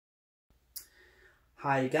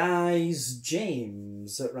Hi guys,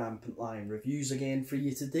 James at Rampant Lion Reviews again for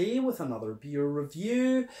you today with another beer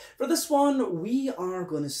review. For this one, we are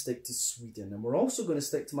going to stick to Sweden, and we're also going to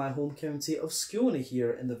stick to my home county of Skåne here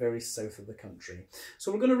in the very south of the country.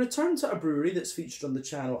 So we're going to return to a brewery that's featured on the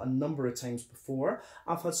channel a number of times before.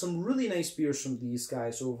 I've had some really nice beers from these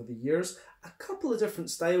guys over the years, a couple of different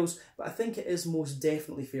styles, but I think it is most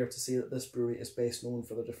definitely fair to say that this brewery is best known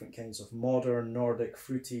for the different kinds of modern, Nordic,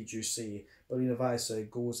 fruity, juicy, Berliner Weisse,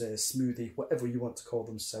 Gose, smoothie, whatever you want to call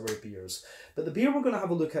them, sour beers. But the beer we're going to have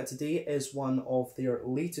a look at today is one of their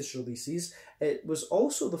latest releases. It was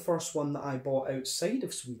also the first one that I bought outside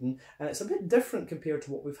of Sweden, and it's a bit different compared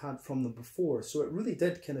to what we've had from them before, so it really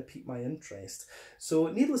did kind of pique my interest. So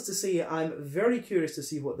needless to say, I'm very curious to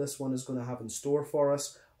see what this one is going to have in store for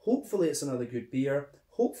us. Hopefully it's another good beer,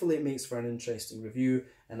 hopefully it makes for an interesting review,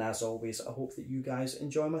 and as always I hope that you guys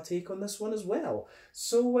enjoy my take on this one as well.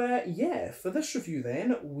 So yeah, for this review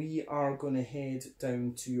then, we are going to head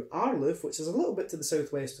down to Elmeleven, which is a little bit to the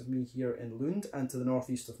southwest of me here in Lund, and to the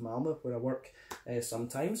northeast of Malmö where I work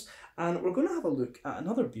sometimes, and we're going to have a look at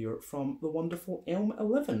another beer from the wonderful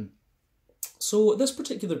Elmeleven. So this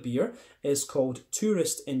particular beer is called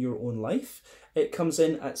Tourist in Your Own Life. It comes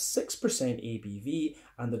in at 6% ABV,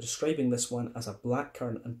 and they're describing this one as a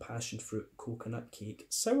blackcurrant and passionfruit coconut cake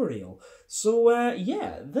sour ale. So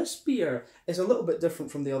yeah, this beer is a little bit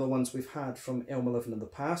different from the other ones we've had from Elmeleven in the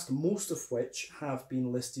past, most of which have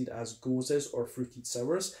been listed as goses or fruited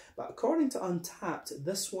sours, but according to Untappd,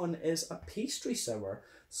 this one is a pastry sour.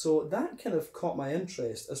 So that kind of caught my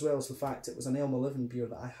interest, as well as the fact it was an Elmeleven beer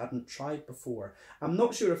that I hadn't tried before. I'm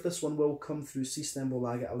not sure if this one will come through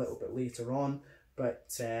Systembolaget a little bit later on, but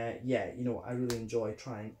yeah, you know, I really enjoy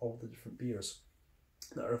trying all the different beers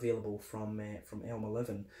that are available from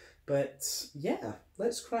Elmeleven. But yeah,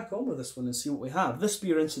 let's crack on with this one and see what we have. This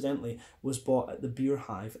beer, incidentally, was bought at the Beer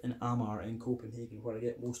Hive in Amager in Copenhagen, where I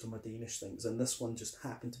get most of my Danish things, and this one just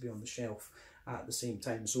happened to be on the shelf at the same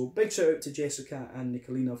time. So big shout out to Jessica and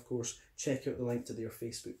Nicolina, of course. Check out the link to their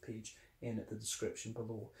Facebook page in the description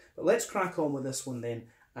below. But let's crack on with this one then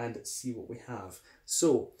and see what we have.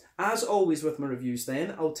 So, as always with my reviews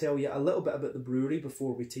then, I'll tell you a little bit about the brewery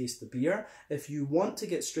before we taste the beer. If you want to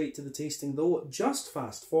get straight to the tasting though, just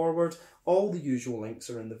fast forward. All the usual links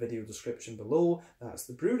are in the video description below. That's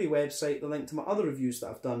the brewery website, the link to my other reviews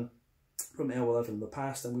that I've done from Elmeleven in the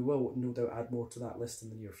past, and we will no doubt add more to that list in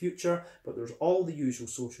the near future. But there's all the usual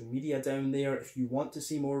social media down there. If you want to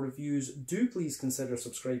see more reviews, do please consider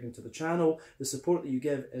subscribing to the channel. The support that you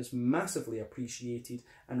give is massively appreciated,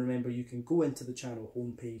 and remember, you can go into the channel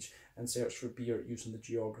homepage and search for beer using the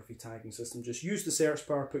geography tagging system. Just use the search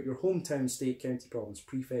bar, put your hometown, state, county, province,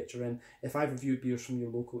 prefecture in. If I've reviewed beers from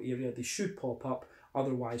your local area, they should pop up.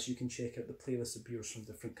 Otherwise, you can check out the playlist of beers from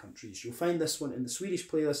different countries. You'll find this one in the Swedish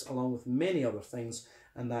playlist along with many other things,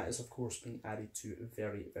 and that is of course being added to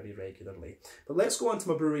very, very regularly. But let's go on to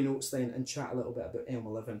my brewery notes then and chat a little bit about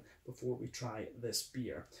Elmeleven before we try this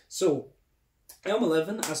beer. So,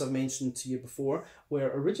 Elmeleven, as I've mentioned to you before, were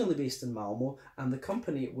originally based in Malmö, and the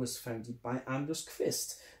company was founded by Anders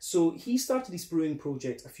Kvist. So he started his brewing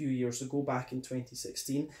project a few years ago, back in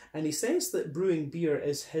 2016, and he says that brewing beer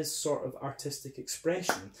is his sort of artistic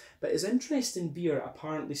expression. But his interest in beer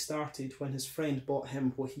apparently started when his friend bought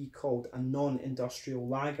him what he called a non-industrial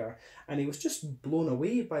lager, and he was just blown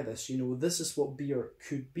away by this. You know, this is what beer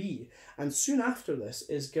could be. And soon after this,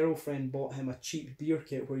 his girlfriend bought him a cheap beer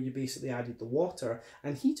kit where you basically added the water,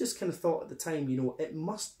 and he just kind of thought at the time, you know, it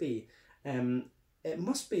must be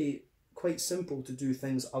quite simple to do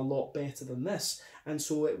things a lot better than this. And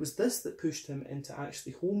so it was this that pushed him into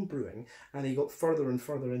actually home brewing, and he got further and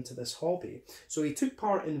further into this hobby. So he took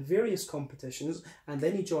part in various competitions, and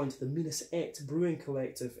then he joined the Minus Ett Brewing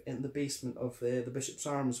Collective in the basement of the Bishop's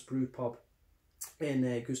Arms brew pub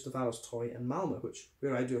in Gustav Adolfs Torg in Malmö,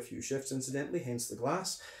 where I do a few shifts incidentally, hence the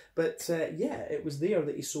glass. But yeah, it was there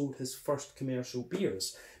that he sold his first commercial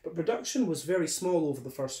beers. But production was very small over the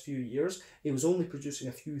first few years. He was only producing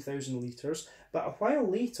a few thousand litres. But a while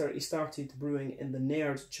later, he started brewing in the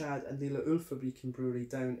Nerd, Chad and Lilla Ulfabriken brewery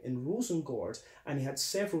down in Rosengård, and he had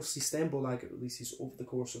several Systembolaget releases over the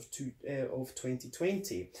course of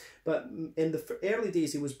 2020. But in the early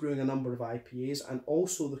days, he was brewing a number of IPAs and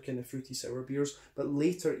also the kind of fruity sour beers. But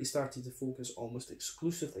later, he started to focus almost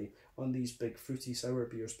exclusively on these big fruity sour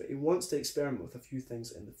beers. But he wants to experiment with a few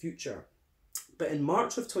things in the future. But in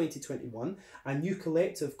March of 2021, a new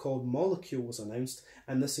collective called Molecule was announced,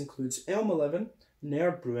 and this includes Elmeleven,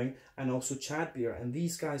 Nerd Brewing, and also Chad Beer. And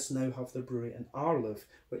these guys now have their brewery in Arlev,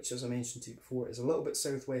 which, as I mentioned to you before, is a little bit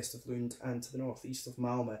southwest of Lund and to the northeast of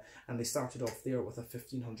Malmö. And they started off there with a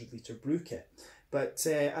 1500 litre brew kit. But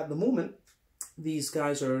at the moment, these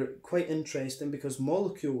guys are quite interesting because the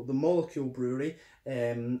Molecule Brewery,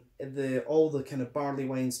 all the kind of barley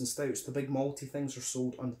wines and stouts, the big malty things are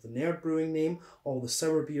sold under the Nerd Brewing name. All the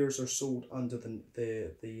sour beers are sold under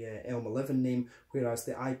the Elmeleven name, whereas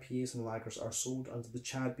the IPAs and lagers are sold under the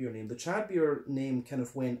Chad Beer name. The Chad Beer name kind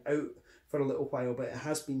of went out for a little while, but it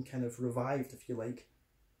has been kind of revived, if you like,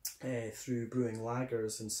 through brewing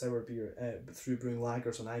lagers and sour beer, through brewing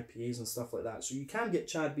lagers and IPAs and stuff like that. So you can get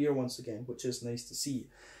Chad Beer once again, which is nice to see.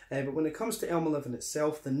 But when it comes to Elmeleven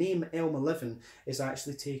itself, the name Elmeleven is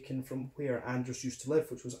actually taken from where Anders used to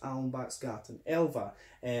live, which was Almbacksgatan, Elva.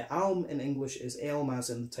 Alm in English is elm, as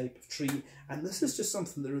in the type of tree, and this is just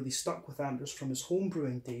something that really stuck with Anders from his home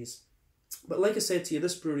brewing days. But like I said to you,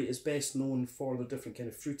 this brewery is best known for the different kind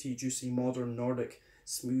of fruity, juicy, modern, Nordic,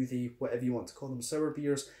 smoothie, whatever you want to call them, sour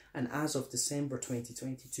beers. And as of December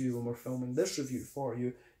 2022, when we're filming this review for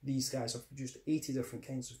you, these guys have produced 80 different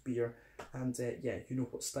kinds of beer, and yeah, you know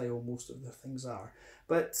what style most of the things are.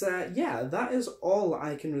 But yeah, that is all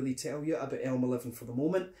I can really tell you about Elmeleven for the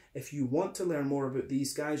moment. If you want to learn more about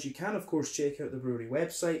these guys, you can of course check out the brewery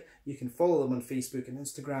website. You can follow them on Facebook and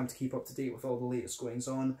Instagram to keep up to date with all the latest goings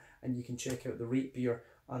on, and you can check out the Rate Beer,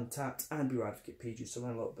 Untappd and Beer Advocate pages to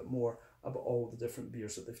learn a little bit more about all the different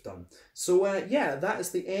beers that they've done. So yeah, that is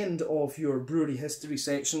the end of your brewery history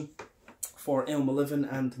section for Elmeleven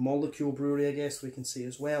and Molecule Brewery, I guess we can say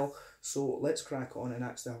as well. So let's crack on and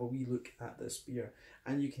actually have a wee look at this beer.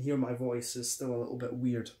 And you can hear my voice is still a little bit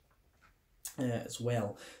weird as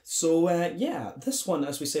well. So yeah, this one,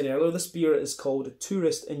 as we said earlier, this beer is called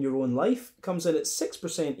Tourist in Your Own Life. It comes in at 6%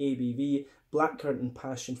 ABV, blackcurrant and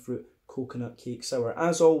passionfruit coconut cake sour.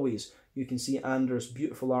 As always, you can see Anders'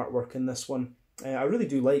 beautiful artwork in this one. I really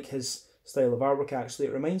do like his style of artwork, actually.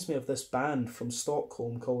 It reminds me of this band from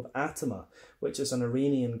Stockholm called Atoma, which is an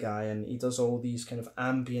Iranian guy, and he does all these kind of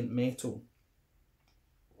ambient metal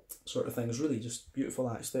sort of things. Really just beautiful,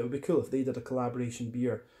 actually. It would be cool if they did a collaboration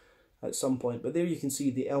beer at some point. But there you can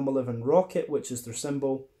see the Elmeleven rocket, which is their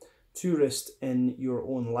symbol. Tourist in Your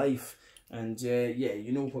Own Life. And yeah,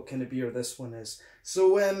 you know what kind of beer this one is.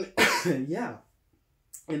 So yeah.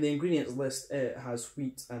 In the ingredients list, it has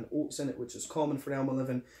wheat and oats in it, which is common for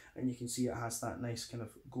Elmeleven, and you can see it has that nice kind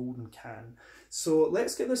of golden can. So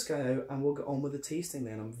let's get this guy out and we'll get on with the tasting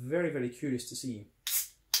then. I'm very, very curious to see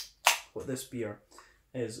what this beer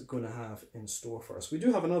is going to have in store for us. We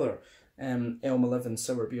do have another Elmeleven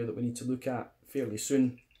sour beer that we need to look at fairly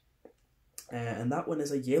soon, and that one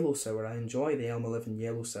is a yellow sour. I enjoy the Elmeleven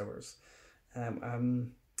yellow sours,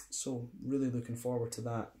 so really looking forward to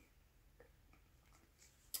that.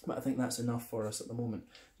 But I think that's enough for us at the moment,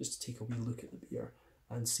 just to take a wee look at the beer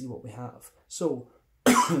and see what we have. So,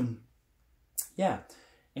 yeah,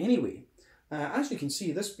 anyway, as you can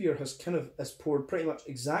see, this beer has poured pretty much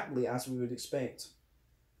exactly as we would expect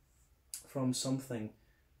from something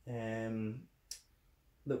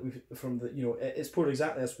it's poured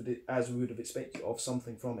exactly as we would have expected of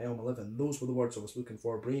something from Elmeleven. Those were the words I was looking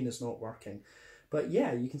for. Brain is not working. But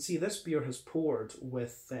yeah, you can see this beer has poured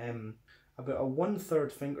with about a 1/3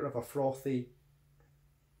 finger of a frothy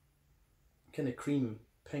kind of cream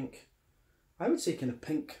pink, I would say kind of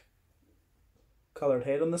pink coloured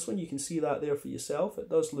head on this one. You can see that there for yourself. It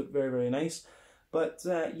does look very, very nice. But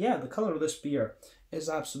yeah, the colour of this beer is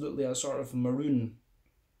absolutely a sort of maroon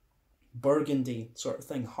burgundy sort of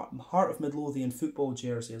thing. Heart of Midlothian football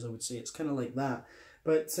jersey, as I would say. It's kind of like that.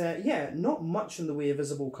 But yeah, not much in the way of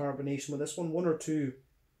visible carbonation with this one. One or two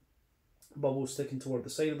bubbles sticking toward the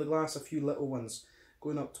side of the glass, a few little ones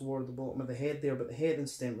going up toward the bottom of the head there, but the head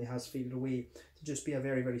incidentally has faded away to just be a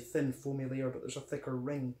very, very thin foamy layer, but there's a thicker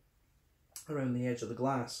ring around the edge of the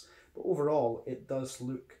glass. But overall, it does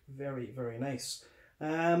look very, very nice.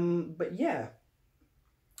 But yeah,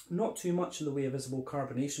 not too much in the way of visible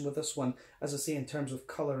carbonation with this one. As I say, in terms of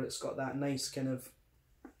colour, it's got that nice kind of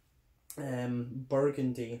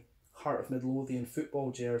burgundy Heart of Midlothian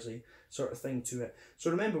football jersey sort of thing to it. So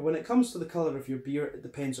remember, when it comes to the colour of your beer, it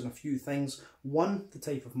depends on a few things. One, the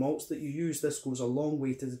type of malts that you use. This goes a long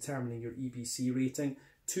way to determining your EBC rating.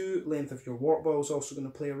 Two, length of your wort boil is also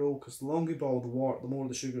going to play a role, because the longer you boil the wort, the more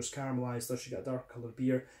the sugar's caramelised, thus you get a dark coloured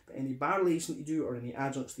beer. But any barrel aging that you do or any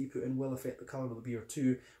adjuncts that you put in will affect the colour of the beer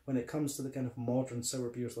too. When it comes to the kind of modern sour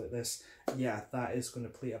beers like this, yeah, that is going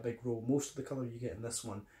to play a big role. Most of the colour you get in this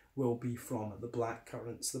one will be from the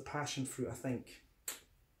Blackcurrants. The Passionfruit, I think,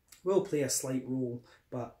 will play a slight role,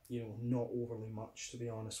 but, you know, not overly much, to be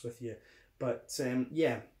honest with you. But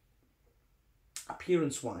yeah,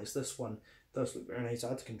 appearance-wise, this one does look very nice. I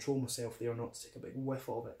had to control myself there not to take a big whiff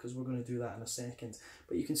of it, because we're going to do that in a second.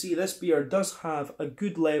 But you can see this beer does have a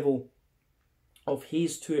good level of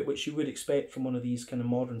haze to it, which you would expect from one of these kind of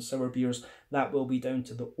modern sour beers. That will be down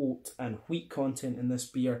to the oat and wheat content in this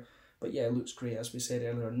beer. But yeah, it looks great, as we said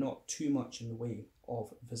earlier, not too much in the way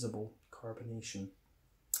of visible carbonation.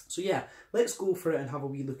 So yeah, let's go for it and have a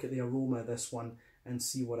wee look at the aroma of this one and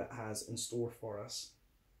see what it has in store for us.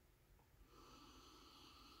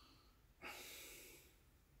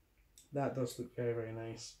 That does look very, very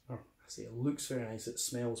nice. Or I say it looks very nice, it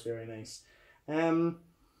smells very nice. In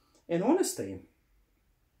honesty,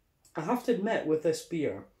 I have to admit with this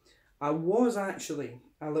beer, I was actually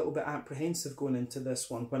a little bit apprehensive going into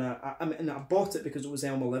this one when I bought it because it was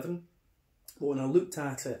Elmeleven. But when I looked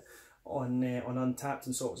at it on Untappd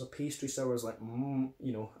and saw it was a pastry sour, I was like,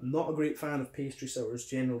 you know, I'm not a great fan of pastry sours,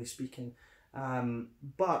 generally speaking.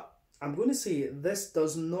 But I'm going to say this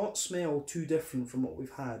does not smell too different from what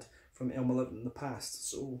we've had from Elmeleven in the past.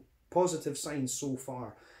 So, positive signs so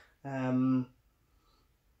far.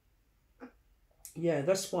 Yeah,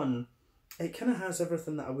 this one, it kind of has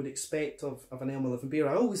everything that I would expect of an Elmeleven beer.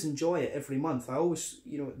 I always enjoy it every month. I always,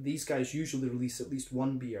 you know, these guys usually release at least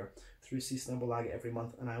one beer through Seasonable Lager every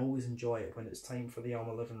month, and I always enjoy it when it's time for the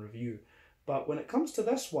Elmeleven review. But when it comes to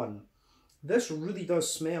this one, this really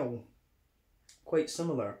does smell quite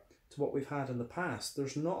similar to what we've had in the past.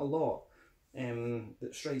 There's not a lot that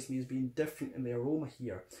strikes me as being different in the aroma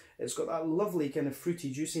here. It's got that lovely kind of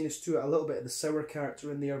fruity juiciness to it, a little bit of the sour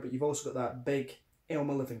character in there, but you've also got that big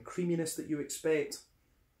Elmeleven creaminess that you expect.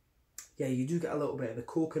 Yeah, you do get a little bit of the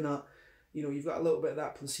coconut, you know, you've got a little bit of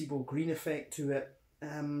that placebo green effect to it.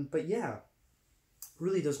 But yeah,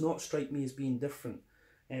 really does not strike me as being different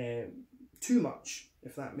too much,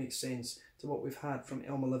 if that makes sense, to what we've had from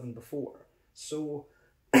Elmeleven before. So,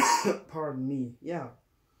 pardon me, yeah.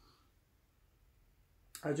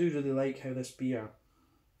 I do really like how this beer,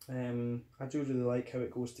 I do really like how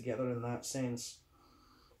it goes together in that sense.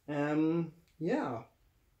 Yeah.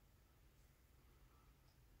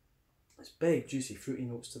 It's big, juicy, fruity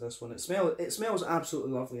notes to this one. It smells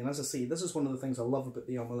absolutely lovely, and as I say, this is one of the things I love about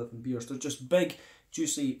the Elmeleven beers. They're just big,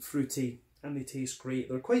 juicy, fruity, and they taste great.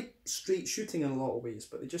 They're quite straight shooting in a lot of ways,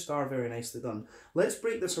 but they just are very nicely done. Let's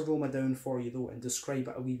break this aroma down for you though and describe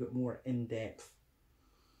it a wee bit more in depth.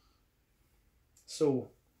 So,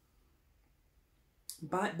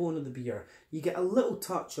 backbone of the beer, you get a little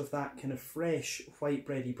touch of that kind of fresh white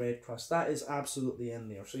bready bread crust. That is absolutely in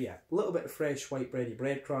there. So yeah, a little bit of fresh white bready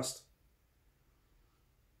bread crust.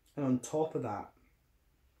 And on top of that,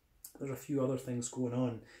 there's a few other things going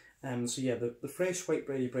on. So yeah, the fresh white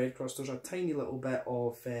bready bread crust, there's a tiny little bit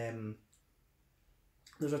of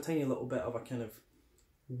a kind of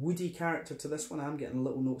woody character to this one. I'm getting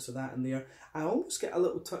little notes of that in there. I almost get a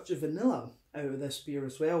little touch of vanilla out of this beer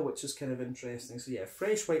as well, which is kind of interesting. So yeah,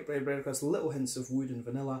 fresh white bread crust, little hints of wood and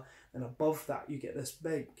vanilla, and above that you get this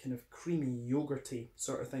big kind of creamy yogurty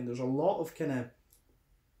sort of thing. There's a lot of kind of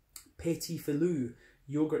petit filou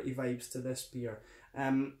yogurty vibes to this beer.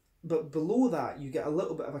 But below that you get a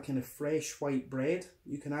little bit of a kind of fresh white bread.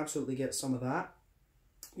 You can absolutely get some of that.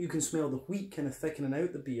 You can smell the wheat kind of thickening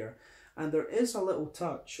out the beer, and there is a little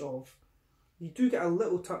touch of, you do get a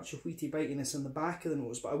little touch of wheaty bitiness in the back of the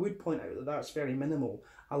nose, but I would point out that that's very minimal.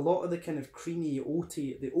 A lot of the kind of creamy,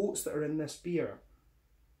 oaty, the oats that are in this beer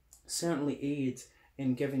certainly aid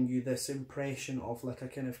in giving you this impression of like a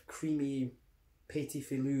kind of creamy, petit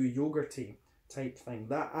filou, yogurty type thing.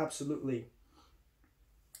 That absolutely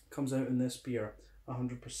comes out in this beer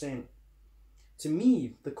 100%. To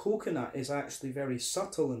me, the coconut is actually very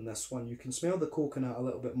subtle in this one. You can smell the coconut a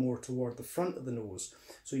little bit more toward the front of the nose.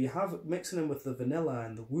 So you have, mixing in with the vanilla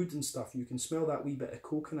and the wood and stuff, you can smell that wee bit of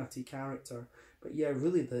coconutty character. But yeah,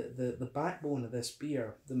 really the backbone of this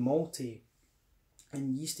beer, the malty and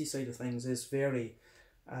yeasty side of things, is very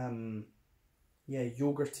yeah,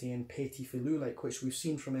 yogurty and petit filou like, which we've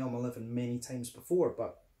seen from Elmeleven many times before,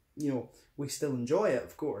 but you know, we still enjoy it,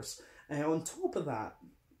 of course. On top of that,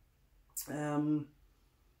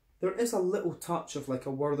 there is a little touch of like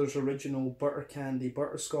a Werther's Original butter candy,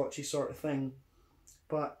 butterscotchy sort of thing,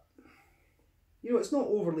 but you know, it's not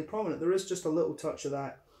overly prominent. There is just a little touch of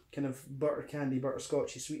that kind of butter candy,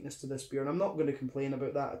 butterscotchy sweetness to this beer, and I'm not going to complain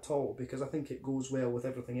about that at all, because I think it goes well with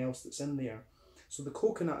everything else that's in there. So the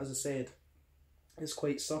coconut, as I said, is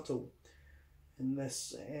quite subtle in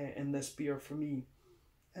this beer for me.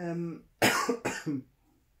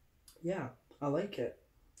 Yeah, I like it.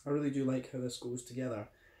 I really do like how this goes together.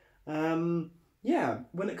 Yeah,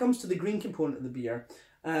 when it comes to the green component of the beer,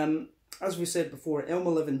 as we said before,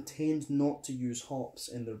 Elmeleven tend not to use hops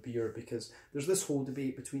in their beer because there's this whole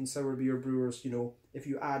debate between sour beer brewers, you know, if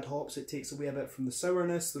you add hops it takes away a bit from the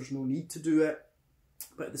sourness, there's no need to do it.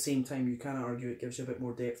 But at the same time, you can argue it gives you a bit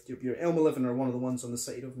more depth to your beer. Elmeleven are one of the ones on the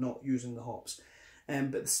side of not using the hops.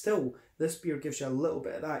 But still, this beer gives you a little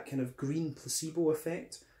bit of that kind of green placebo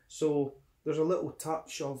effect. So there's a little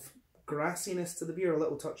touch of grassiness to the beer, a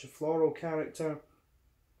little touch of floral character.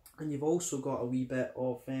 And you've also got a wee bit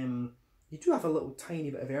of, you do have a little tiny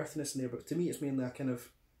bit of earthiness in there, but to me it's mainly a kind of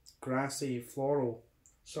grassy, floral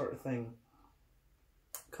sort of thing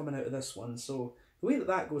coming out of this one. So the way that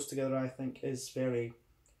that goes together, I think, is very,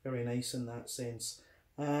 very nice in that sense.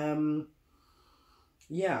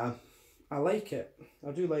 Yeah, I like it.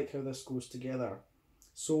 I do like how this goes together.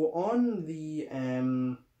 So on the,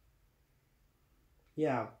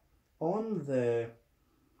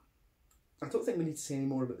 I don't think we need to say any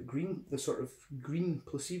more about the sort of green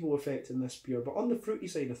placebo effect in this beer, but on the fruity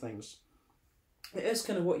side of things, it is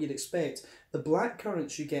kind of what you'd expect. The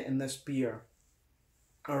blackcurrants you get in this beer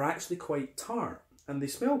are actually quite tart, and they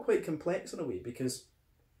smell quite complex in a way, because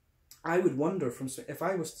I would wonder, if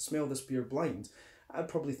I was to smell this beer blind, I'd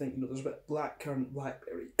probably think, you know, there's a bit blackcurrant,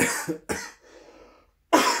 blackberry,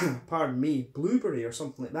 pardon me, blueberry or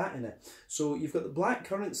something like that in it. So you've got the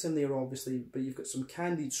blackcurrants in there obviously, but you've got some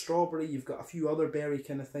candied strawberry, you've got a few other berry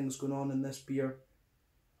kind of things going on in this beer,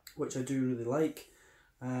 which I do really like.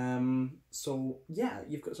 So yeah,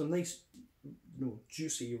 you've got some nice, you know,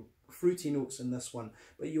 juicy, fruity notes in this one,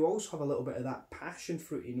 but you also have a little bit of that passion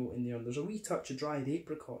fruity note in there, and there's a wee touch of dried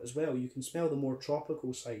apricot as well. You can smell the more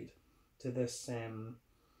tropical side to this,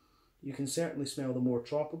 you can certainly smell the more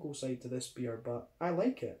tropical side to this beer, but I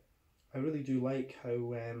like it. I really do like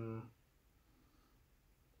how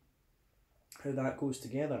that goes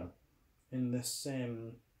together in this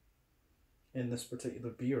particular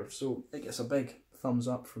beer. So it gets a big thumbs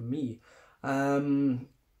up from me.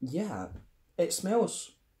 Yeah, it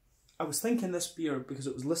smells. I was thinking this beer, because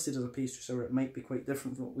it was listed as a pastry sour, it might be quite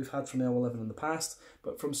different from what we've had from Elmeleven in the past,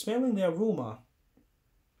 but from smelling the aroma,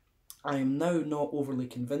 I am now not overly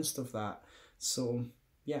convinced of that. So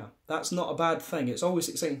yeah, that's not a bad thing. It's always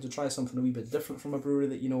exciting to try something a wee bit different from a brewery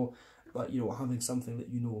that you know, but you know, having something that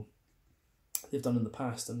you know they've done in the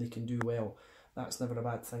past and they can do well, that's never a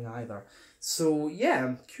bad thing either. So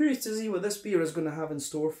yeah, curious to see what this beer is going to have in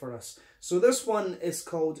store for us. So this one is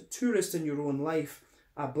called Tourist in Your Own Life,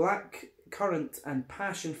 a blackcurrant and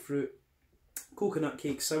passion fruit coconut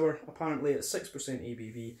cake sour, apparently at 6%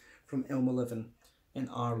 ABV, from Elmeleven in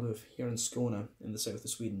Untappd here in Skåne in the south of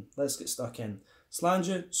Sweden. Let's get stuck in.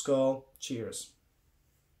 Slange, skål, cheers.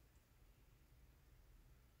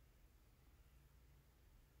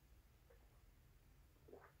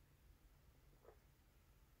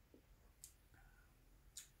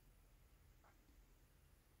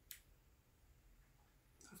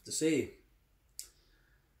 I have to say,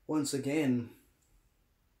 once again,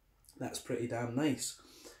 that's pretty damn nice.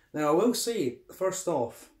 Now I will say, first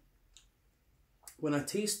off, when I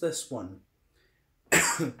taste this one,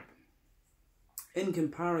 in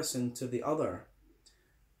comparison to the other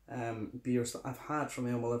beers that I've had from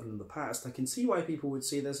Elmeleven in the past, I can see why people would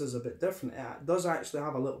say this is a bit different. It does actually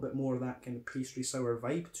have a little bit more of that kind of pastry sour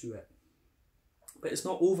vibe to it, but it's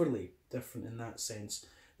not overly different in that sense.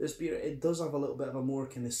 This beer, it does have a little bit of a more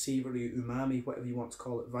kind of savoury, umami, whatever you want to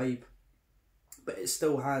call it, vibe, but it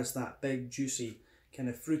still has that big, juicy kind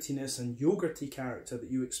of fruitiness and yogurty character that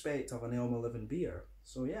you expect of an Elmeleven beer.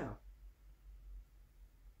 So yeah.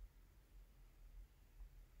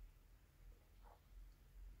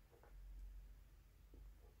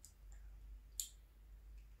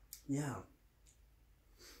 Yeah.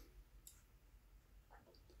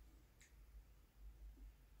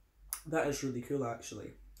 That is really cool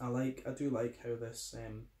actually. I do like how this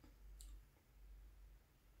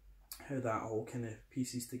how that all kind of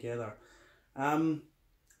pieces together.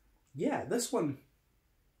 Yeah, this one,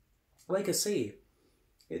 like I say,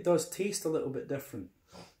 it does taste a little bit different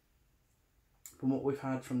from what we've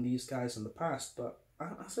had from these guys in the past, but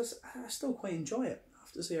I still quite enjoy it. I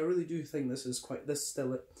have to say, I really do think it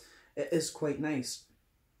is quite nice.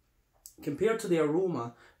 Compared to the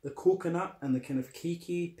aroma, the coconut and the kind of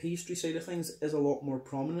cakey pastry side of things is a lot more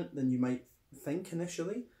prominent than you might think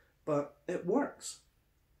initially, but it works.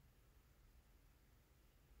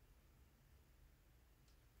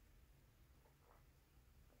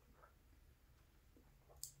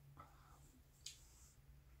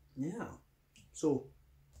 Yeah, so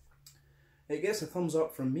it gets a thumbs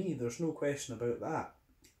up from me, there's no question about that.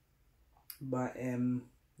 But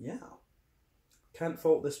yeah, can't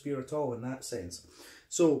fault this beer at all in that sense.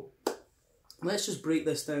 So Let's just break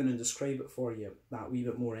this down and describe it for you that wee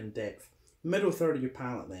bit more in depth. Middle third of your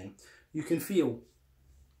palate then, you can feel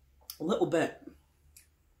a little bit,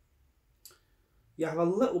 you have a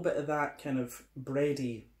little bit of that kind of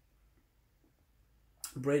bread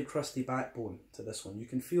crusty backbone to this one. You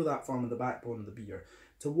can feel that forming the backbone of the beer.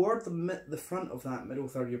 Toward the front of that middle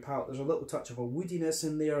third of your palate, there's a little touch of a woodiness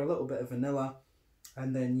in there, a little bit of vanilla,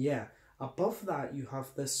 and then yeah, above that you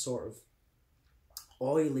have this sort of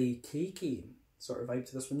oily, cakey sort of vibe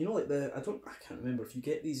to this one. You know, like I can't remember if you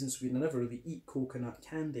get these in Sweden. I never really eat coconut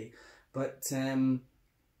candy, but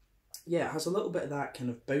yeah, it has a little bit of that kind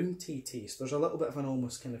of bounty taste. There's a little bit of an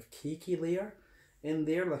almost kind of cakey layer in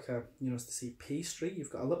there, like a, you know, as to say pastry.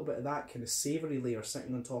 You've got a little bit of that kind of savoury layer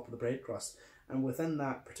sitting on top of the bread crust, and within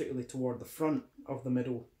that, particularly toward the front of the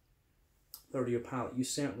middle third of your palate, you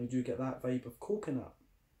certainly do get that vibe of coconut.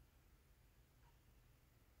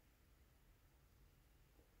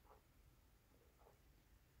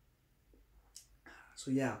 So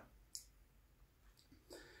yeah,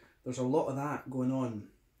 there's a lot of that going on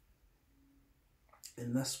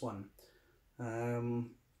in this one.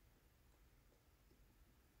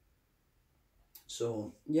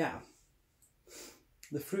 So yeah,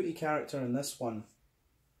 the fruity character in this one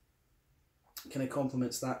kind of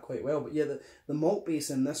complements that quite well. But yeah, the malt base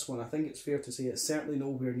in this one, I think it's fair to say it's certainly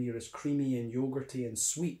nowhere near as creamy and yogurty and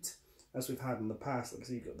sweet as we've had in the past. Like I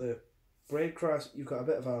say, you've got the bread crust, you've got a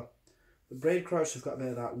bit of the bread crust, you've got a bit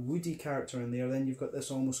of that woody character in there, then you've got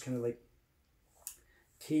this almost kind of like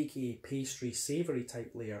cakey, pastry, savoury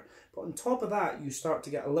type layer. But on top of that, you start to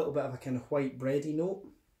get a little bit of a kind of white bready note.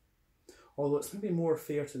 Although it's maybe more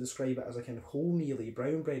fair to describe it as a kind of wholemeally,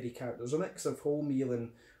 brown bready character. There's a mix of wholemeal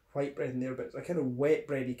and white bread in there, but it's a kind of wet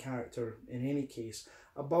bready character in any case.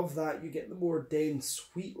 Above that, you get the more dense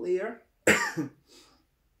sweet layer.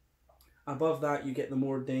 Above that, you get the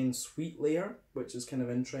more dense sweet layer, which is kind of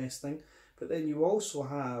interesting. But then you also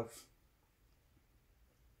have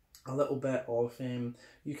a little bit of,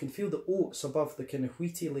 you can feel the oats above the kind of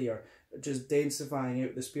wheaty layer, just densifying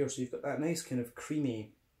out the beer. So you've got that nice kind of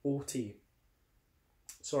creamy, oaty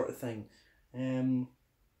sort of thing.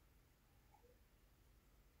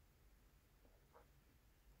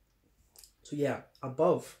 So yeah,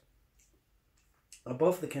 above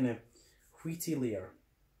the kind of wheaty layer,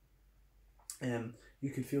 you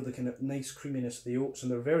can feel the kind of nice creaminess of the oats,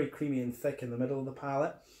 and they're very creamy and thick in the middle of the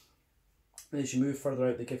palate. And as you move further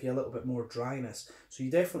out, they give you a little bit more dryness. So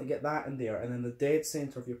you definitely get that in there. And then the dead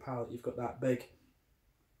centre of your palate, you've got that big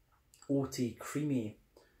oaty, creamy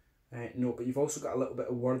note, but you've also got a little bit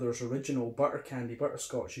of Werther's original butter candy,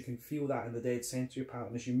 butterscotch. You can feel that in the dead centre of your palate.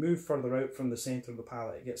 And as you move further out from the centre of the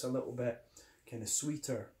palate, it gets a little bit kind of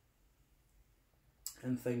sweeter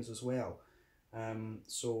and things as well.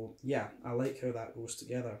 So yeah, I like how that goes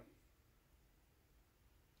together.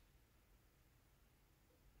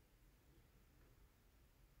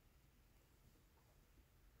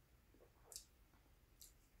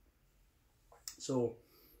 So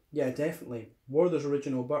yeah, definitely Werther's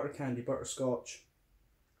original butter candy, butterscotch,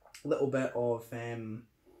 a little bit of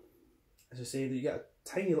as I say, you get a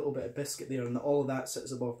tiny little bit of biscuit there, and all of that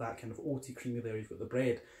sits above that kind of oaty creamy layer. You've got the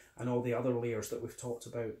bread and all the other layers that we've talked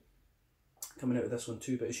about coming out of this one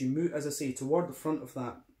too. But as you move, as I say, toward the front of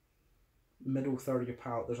that middle third of your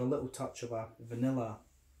palate, there's a little touch of a vanilla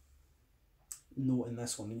note in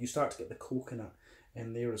this one, and you start to get the coconut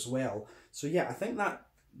in there as well. So yeah, I think that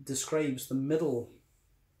describes the middle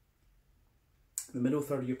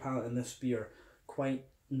third of your palate in this beer quite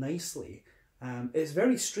nicely. It's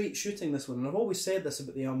very straight shooting, this one, and I've always said this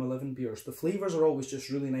about the Elmeleven beers. The flavours are always just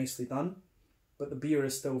really nicely done, but the beer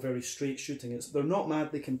is still very straight shooting. They're not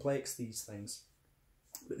madly complex, these things,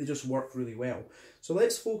 but they just work really well. So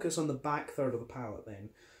let's focus on the back third of the palate then.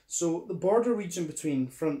 So the border region between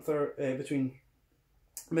between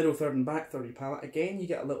middle third and back third of your palate, again you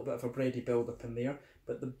get a little bit of a bready build up in there,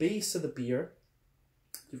 but the base of the beer,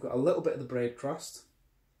 you've got a little bit of the bread crust.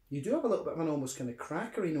 You do have a little bit of an almost kind of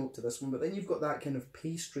crackery note to this one, but then you've got that kind of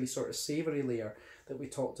pastry sort of savoury layer that we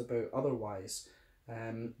talked about otherwise.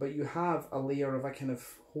 But you have a layer of a kind of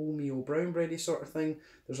wholemeal brown bready sort of thing.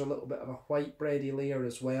 There's a little bit of a white bready layer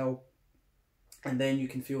as well. And then you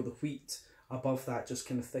can feel the wheat above that just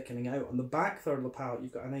kind of thickening out. On the back third of the palate,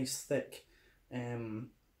 you've got a nice thick, you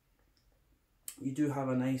do have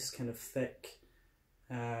a nice kind of thick,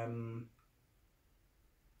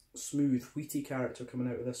 smooth wheaty character coming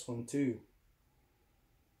out of this one too.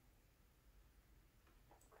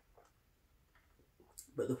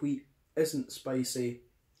 But the wheat isn't spicy.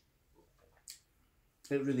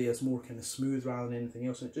 It really is more kind of smooth rather than anything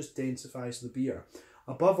else, and it just densifies the beer.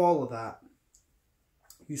 Above all of that,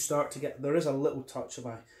 you start to get, there is a little touch of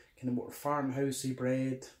a kind of more farmhousey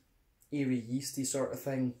bread, airy yeasty sort of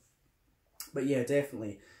thing. But yeah,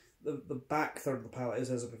 definitely the back third of the palate is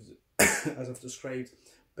as I've described,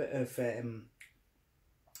 bit of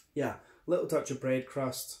yeah, little touch of bread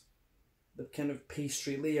crust, the kind of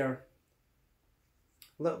pastry layer,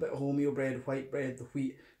 a little bit of wholemeal bread, white bread, the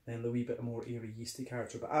wheat, then the wee bit of more airy yeasty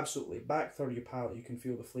character. But absolutely, back third of your palate, you can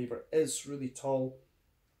feel the flavour is really tall.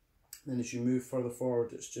 Then as you move further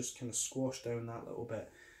forward, it's just kind of squashed down that little bit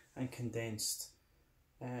and condensed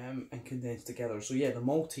together. So yeah, the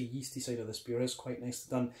malty, yeasty side of this beer is quite nicely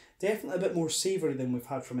done. Definitely a bit more savoury than we've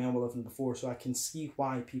had from Elmeleven before, so I can see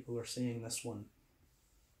why people are saying this one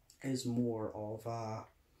is more of a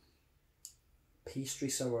pastry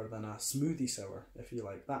sour than a smoothie sour, if you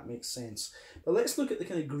like. That makes sense. But let's look at the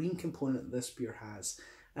kind of green component that this beer has.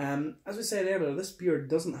 As we said earlier, this beer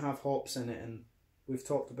doesn't have hops in it, and we've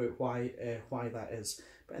talked about why that is.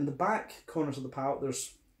 But in the back corners of the palate,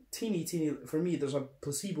 there's teeny, for me, there's a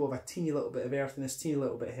placebo of a teeny little bit of earthiness, teeny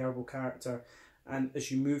little bit of herbal character. And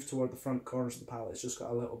as you move toward the front corners of the palate, it's just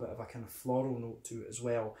got a little bit of a kind of floral note to it as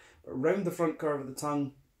well. But around the front curve of the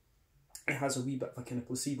tongue, it has a wee bit of a kind of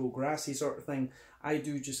placebo grassy sort of thing. I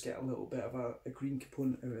do just get a little bit of a green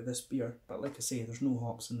component out of this beer. But like I say, there's no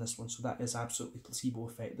hops in this one, so that is absolutely placebo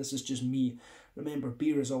effect. This is just me. Remember,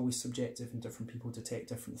 beer is always subjective and different people detect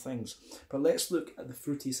different things. But let's look at the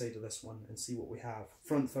fruity side of this one and see what we have.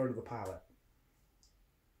 Front third of the palate.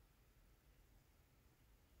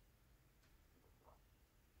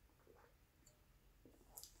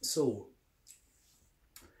 So,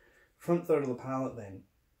 front third of the palate then.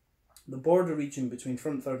 The border region between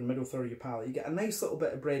front third and middle third of your palate, you get a nice little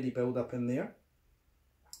bit of bready build up in there.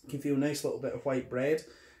 You can feel a nice little bit of white bread.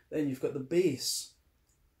 Then you've got the base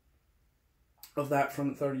of that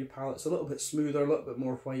front third of your palate. It's a little bit smoother, a little bit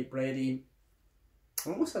more white bready. It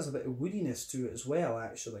almost has a bit of woodiness to it as well,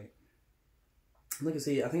 actually. Like I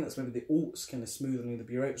say, I think that's maybe the oats kind of smoothing the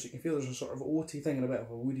beer out, so you can feel there's a sort of oaty thing and a bit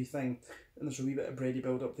of a woody thing, and there's a wee bit of bready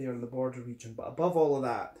build up there in the border region. But above all of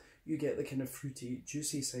that, you get the kind of fruity,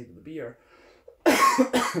 juicy side of the beer.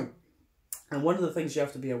 And one of the things you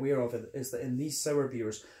have to be aware of is that in these sour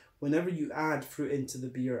beers, whenever you add fruit into the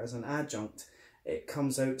beer as an adjunct, it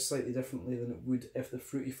comes out slightly differently than it would if the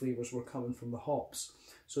fruity flavours were coming from the hops.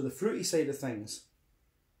 So the fruity side of things,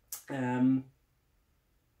 for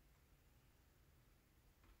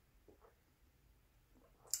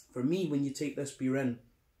me, when you take this beer in,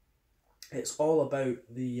 it's all about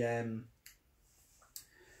the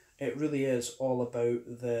it really is all about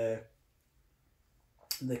the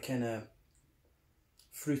kind of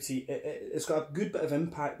fruity. It's got a good bit of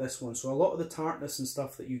impact, this one. So a lot of the tartness and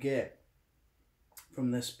stuff that you get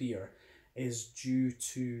from this beer is due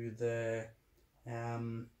to the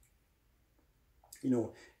you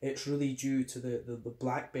know, it's really due to the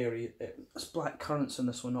blackberry. It's blackcurrants in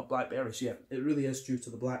this one, not blackberries. Yeah, it really is due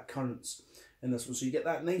to the blackcurrants in this one. So you get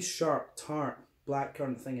that nice sharp tart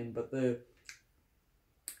blackcurrant thing in, but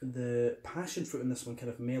the passion fruit in this one kind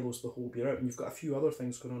of mellows the whole beer out, and you've got a few other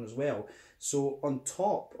things going on as well. So on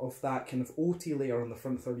top of that kind of oaty layer on the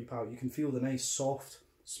front third of your palate, you can feel the nice soft,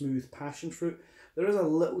 smooth passion fruit. There is a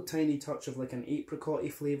little tiny touch of like an apricot-y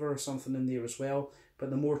flavour or something in there as well, but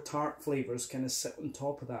the more tart flavours kind of sit on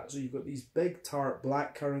top of that. So you've got these big tart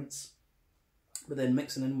blackcurrants, but then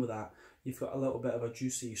mixing in with that, you've got a little bit of a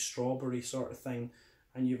juicy strawberry sort of thing,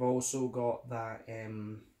 and you've also got that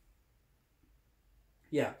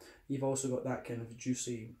yeah, you've also got that kind of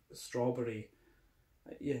juicy strawberry,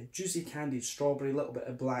 yeah, juicy candied strawberry, a little bit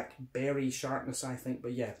of blackberry sharpness, I think,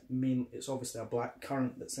 but yeah, it's obviously a black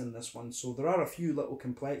currant that's in this one. So there are a few little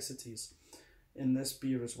complexities in this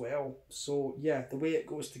beer as well. So yeah, the way it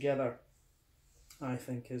goes together, I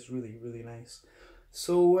think, is really, really nice.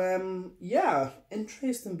 So yeah,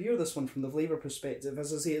 interesting beer, this one, from the flavour perspective.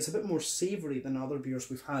 As I say, it's a bit more savoury than other beers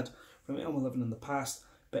we've had from Elmeleven in the past,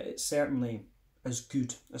 but it's certainly as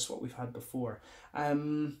good as what we've had before.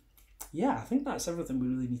 Yeah, I think that's everything we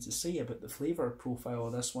really need to say about the flavour profile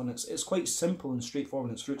of this one. It's quite simple and straightforward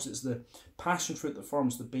in its fruits. It's the passion fruit that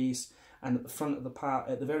forms the base, and at the front of the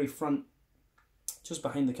at the very front, just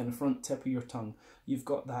behind the kind of front tip of your tongue, you've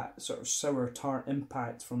got that sort of sour tart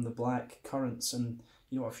impact from the black currants, and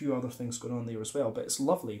you know, a few other things going on there as well. But it's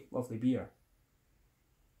lovely, lovely beer.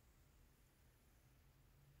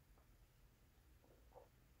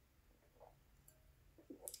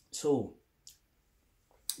 So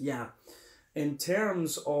yeah, in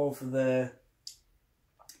terms of the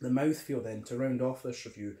mouthfeel then, to round off this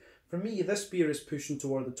review, for me, this beer is pushing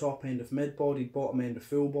toward the top end of mid-bodied, bottom end of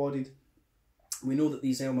full-bodied. We know that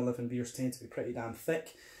these Elmeleven beers tend to be pretty damn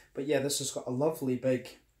thick, but yeah, this has got a lovely big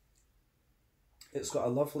It's got a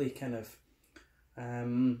lovely kind of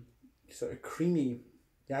sort of creamy,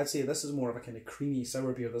 yeah, I'd say this is more of a kind of creamy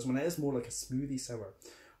sour beer. This one, it is more like a smoothie sour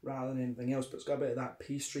rather than anything else, but it's got a bit of that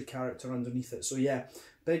pastry character underneath it. So yeah,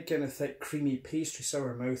 big kind of thick, creamy pastry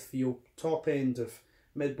sour mouthfeel, top end of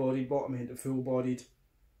mid-bodied, bottom end of full-bodied,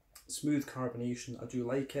 smooth carbonation. I do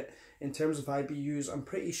like it. In terms of IBUs, I'm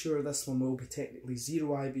pretty sure this one will be technically 0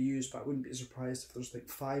 IBUs, but I wouldn't be surprised if there's like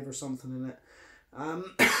 5 or something in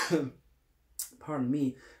it. Pardon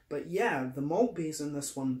me. But yeah, the malt base in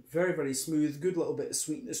this one, very, very smooth, good little bit of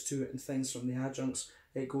sweetness to it and things from the adjuncts.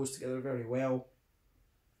 It goes together very well.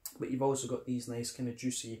 But you've also got these nice kind of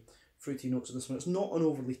juicy, fruity notes of this one. It's not an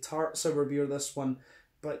overly tart sour beer, this one,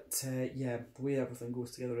 but yeah, the way everything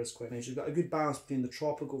goes together is quite nice. You've got a good balance between the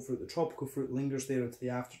tropical fruit. The tropical fruit lingers there into the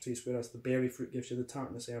aftertaste, whereas the berry fruit gives you the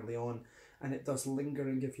tartness early on, and it does linger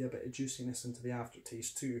and give you a bit of juiciness into the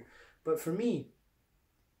aftertaste too. But for me,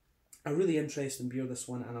 a really interesting beer, this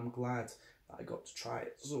one, and I'm glad that I got to try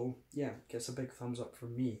it. So yeah, gets a big thumbs up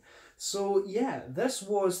from me. So yeah, this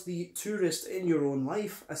was the Tourist in Your Own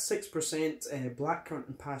Life, a 6% blackcurrant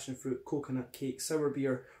and passionfruit coconut cake sour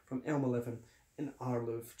beer from Elmeleven in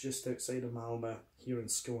Arlöv, just outside of Malmö, here in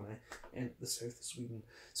Skåne, in the south of Sweden.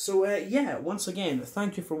 So yeah, once again,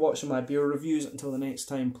 thank you for watching my beer reviews. Until the next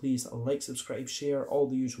time, please like, subscribe, share, all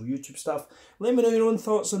the usual YouTube stuff. Let me know your own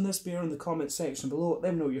thoughts on this beer in the comment section below.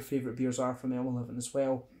 Let me know what your favourite beers are from Elmeleven as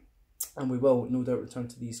well. And we will no doubt return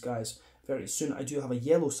to these guys very soon. I do have a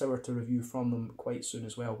yellow sour to review from them quite soon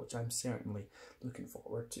as well, which I'm certainly looking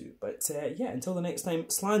forward to. But yeah, until the next time,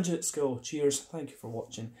 slange at school. Cheers, thank you for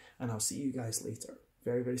watching, and I'll see you guys later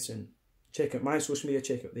very, very soon. Check out my social media,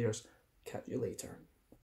 check out theirs. Catch you later.